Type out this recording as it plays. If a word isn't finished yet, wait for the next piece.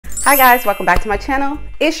Hi guys, welcome back to my channel.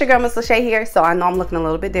 It's your girl Miss Lashae here. So I know I'm looking a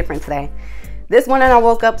little bit different today. This morning I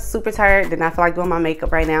woke up super tired, did not feel like doing my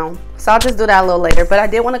makeup right now. So I'll just do that a little later. But I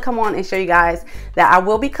did want to come on and show you guys that I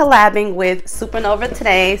will be collabing with Supernova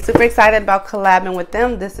today. Super excited about collabing with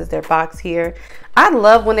them. This is their box here. I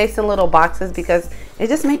love when they send little boxes because it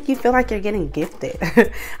just makes you feel like you're getting gifted.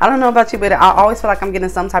 I don't know about you, but I always feel like I'm getting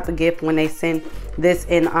some type of gift when they send this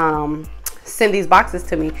in send these boxes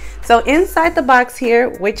to me. So inside the box here,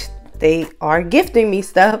 which they are gifting me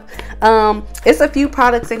stuff, it's a few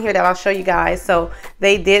products in here that I'll show you guys. So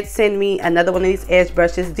they did send me another one of these edge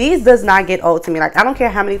brushes. These does not get old to me. Like, I don't care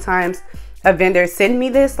how many times a vendor send me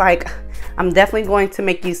this, like, I'm definitely going to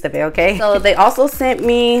make use of it. Okay, so they also sent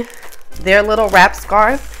me their little wrap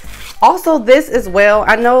scarf. Also this as well,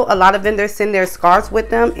 I know a lot of vendors send their scarves with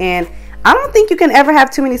them, and I don't think you can ever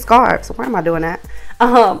have too many scarves. Why am I doing that?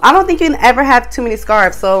 I don't think you can ever have too many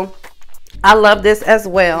scarves. So I love this as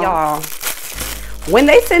well. Y'all, when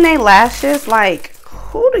they send their lashes, like,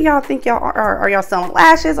 who do y'all think y'all are? Are y'all selling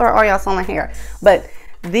lashes or are y'all selling hair? But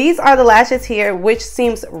these are the lashes here, which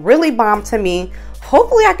seems really bomb to me.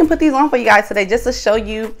 Hopefully I can put these on for you guys today just to show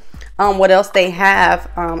you what else they have.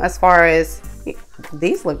 As far as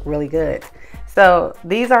these look really good. So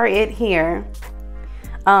these are it here.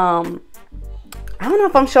 I don't know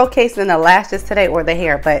if I'm showcasing the lashes today or the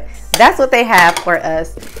hair, but that's what they have for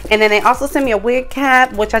us. And then they also sent me a wig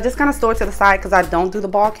cap, which I just kind of store to the side because I don't do the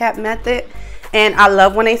ball cap method. And I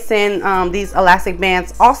love when they send these elastic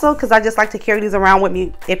bands also, because I just like to carry these around with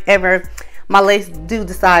me if ever my lace do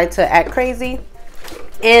decide to act crazy.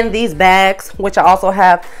 And these bags, which I also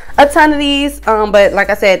have a ton of these, but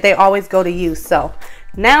like I said, they always go to use. So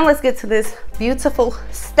now let's get to this beautiful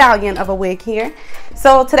stallion of a wig here.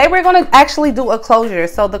 So today we're going to actually do a closure.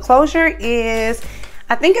 So the closure is,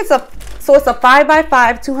 I think it's a 5x5,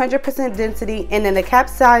 200% density, and then the cap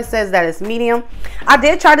size says that it's medium. I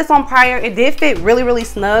did try this on prior. It did fit really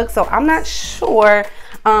snug, so I'm not sure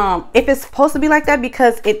if it's supposed to be like that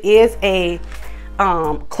because it is a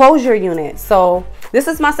closure unit. So this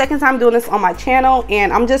is my second time doing this on my channel,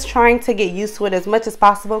 and I'm just trying to get used to it as much as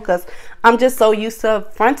possible because I'm just so used to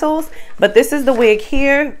frontals. But this is the wig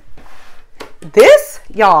here. This,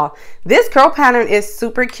 y'all, this curl pattern is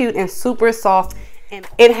super cute and super soft, and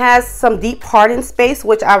it has some deep parting space,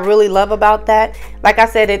 which I really love about that. Like I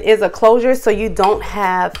said, it is a closure, so you don't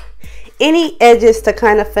have any edges to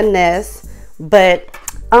kind of finesse, but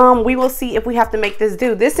we will see if we have to make this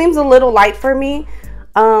do. This seems a little light for me.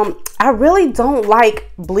 I really don't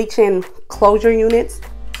like bleaching closure units,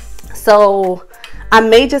 so I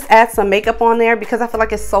may just add some makeup on there because I feel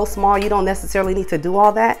like it's so small you don't necessarily need to do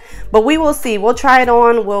all that. But we will see. We'll try it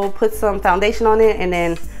on, we'll put some foundation on it, and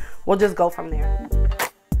then we'll just go from there.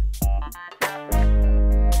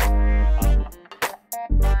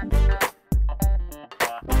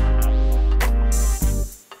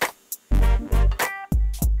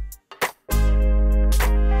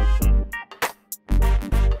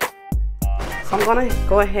 So I'm gonna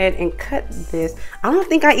go ahead and cut this. I don't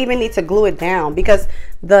think I even need to glue it down because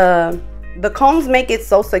the combs make it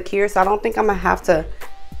so secure, so I don't think I'm gonna have to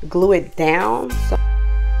glue it down. So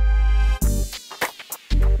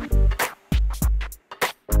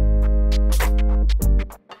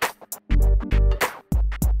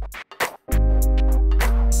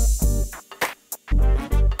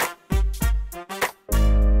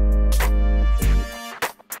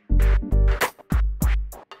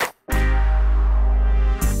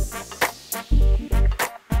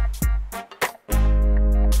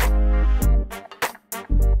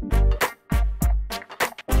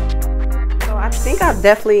I think I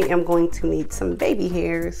definitely am going to need some baby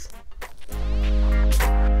hairs.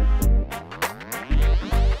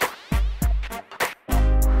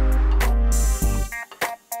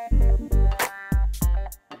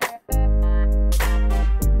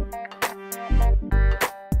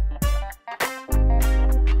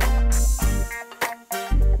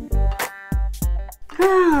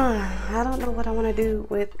 I don't know what I want to do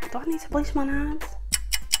with, do I need to bleach my knots?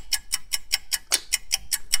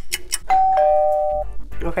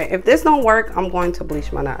 Okay, if this don't work, I'm going to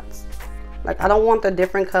bleach my knots. Like, I don't want the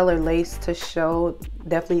different color lace to show.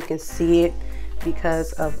 Definitely you can see it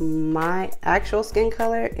because of my actual skin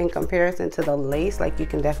color in comparison to the lace. Like, you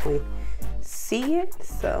can definitely see it.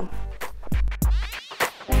 So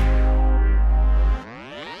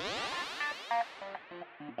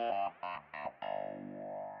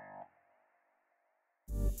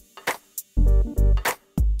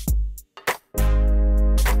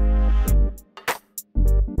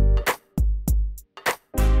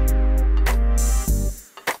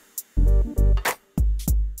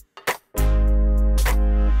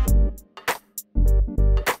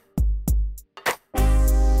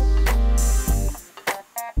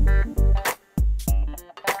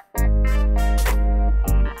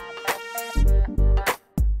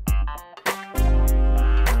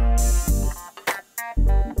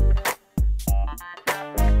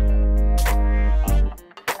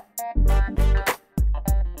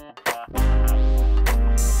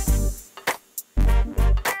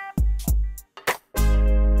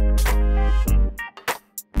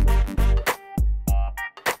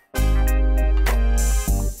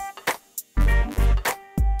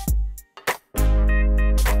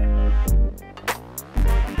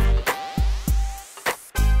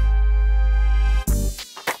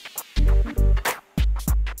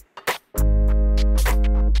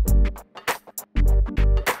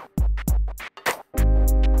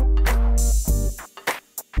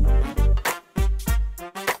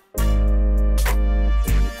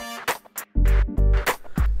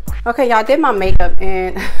Okay, y'all, did my makeup,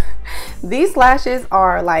 and these lashes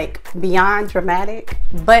are like beyond dramatic,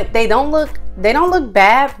 but they don't look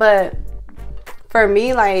bad. But for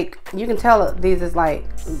me, like, you can tell these is like,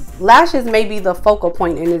 lashes may be the focal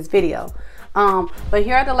point in this video. But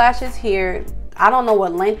here are the lashes here. I don't know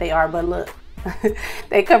what length they are, but look,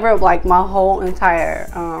 they cover up like my whole entire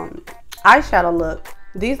eyeshadow look.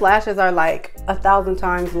 These lashes are like 1,000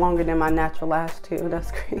 times longer than my natural lash too.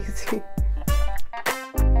 That's crazy.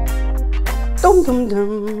 Dum dum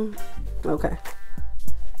dum. Okay.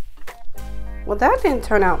 Well, that didn't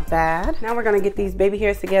turn out bad. Now we're gonna get these baby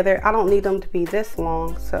hairs together. I don't need them to be this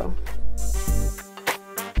long, so.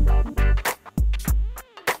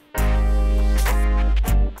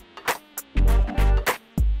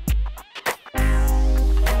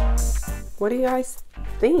 What do you guys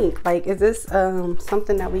think? Like, is this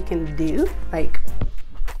something that we can do? Like,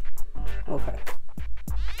 okay.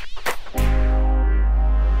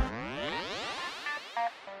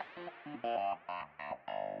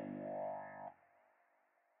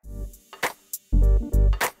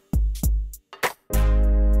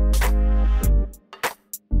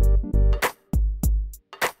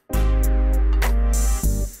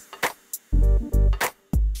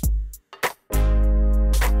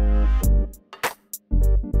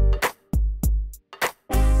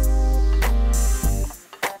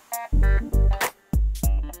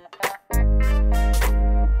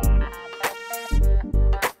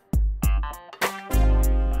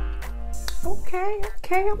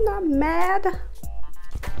 Okay, I'm not mad.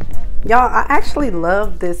 Y'all, I actually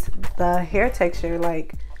love the hair texture.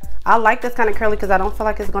 Like, I like this kind of curly because I don't feel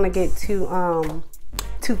like it's gonna get too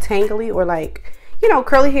tangly, or like, you know,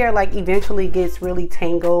 curly hair like eventually gets really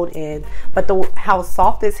tangled, but how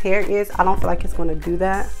soft this hair is, I don't feel like it's gonna do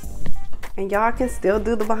that. And y'all can still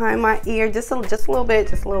do the behind my ear just a little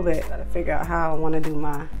bit. Gotta figure out how I want to do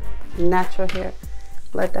my natural hair.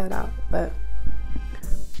 Let that out, but.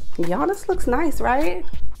 Y'all, this looks nice, right?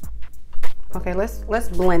 Okay, let's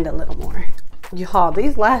blend a little more. Y'all,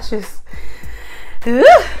 these lashes. Ugh.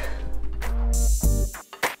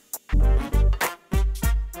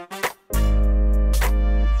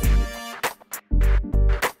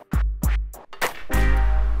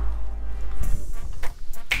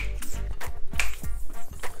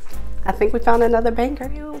 I think we found another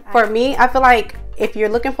banger. For me, I feel like if you're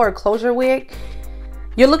looking for a closure wig,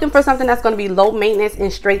 you're looking for something that's going to be low maintenance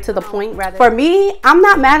and straight to the point. Rather, for me, I'm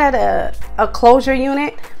not mad at a closure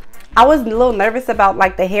unit. I was a little nervous about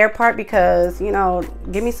like the hair part because, you know,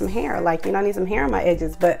 give me some hair. Like, you know, I need some hair on my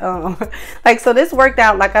edges. But like, so this worked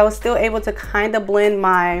out. Like, I was still able to kind of blend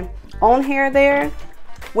my own hair there,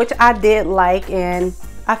 which I did like. And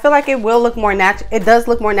I feel like it will look more natural. It does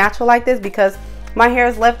look more natural like this because my hair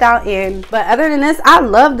is left out in. But other than this, I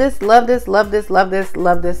love this look.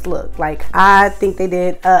 Like, I think they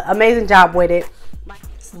did an amazing job with it.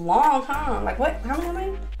 It's long, huh? Like, what? How many am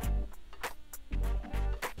I?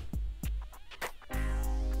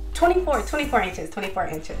 24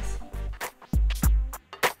 inches.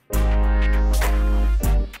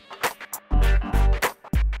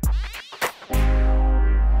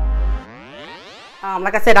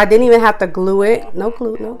 Like I said, I didn't even have to glue it. No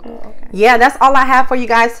glue. Okay. Yeah, that's all I have for you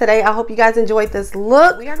guys today. I hope you guys enjoyed this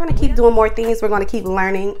look. We are going to keep doing more things. We're going to keep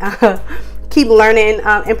learning, and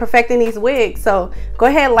perfecting these wigs. So go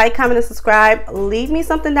ahead, like, comment, and subscribe. Leave me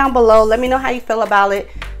something down below. Let me know how you feel about it.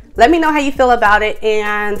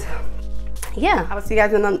 And yeah, I will see you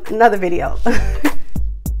guys in another video.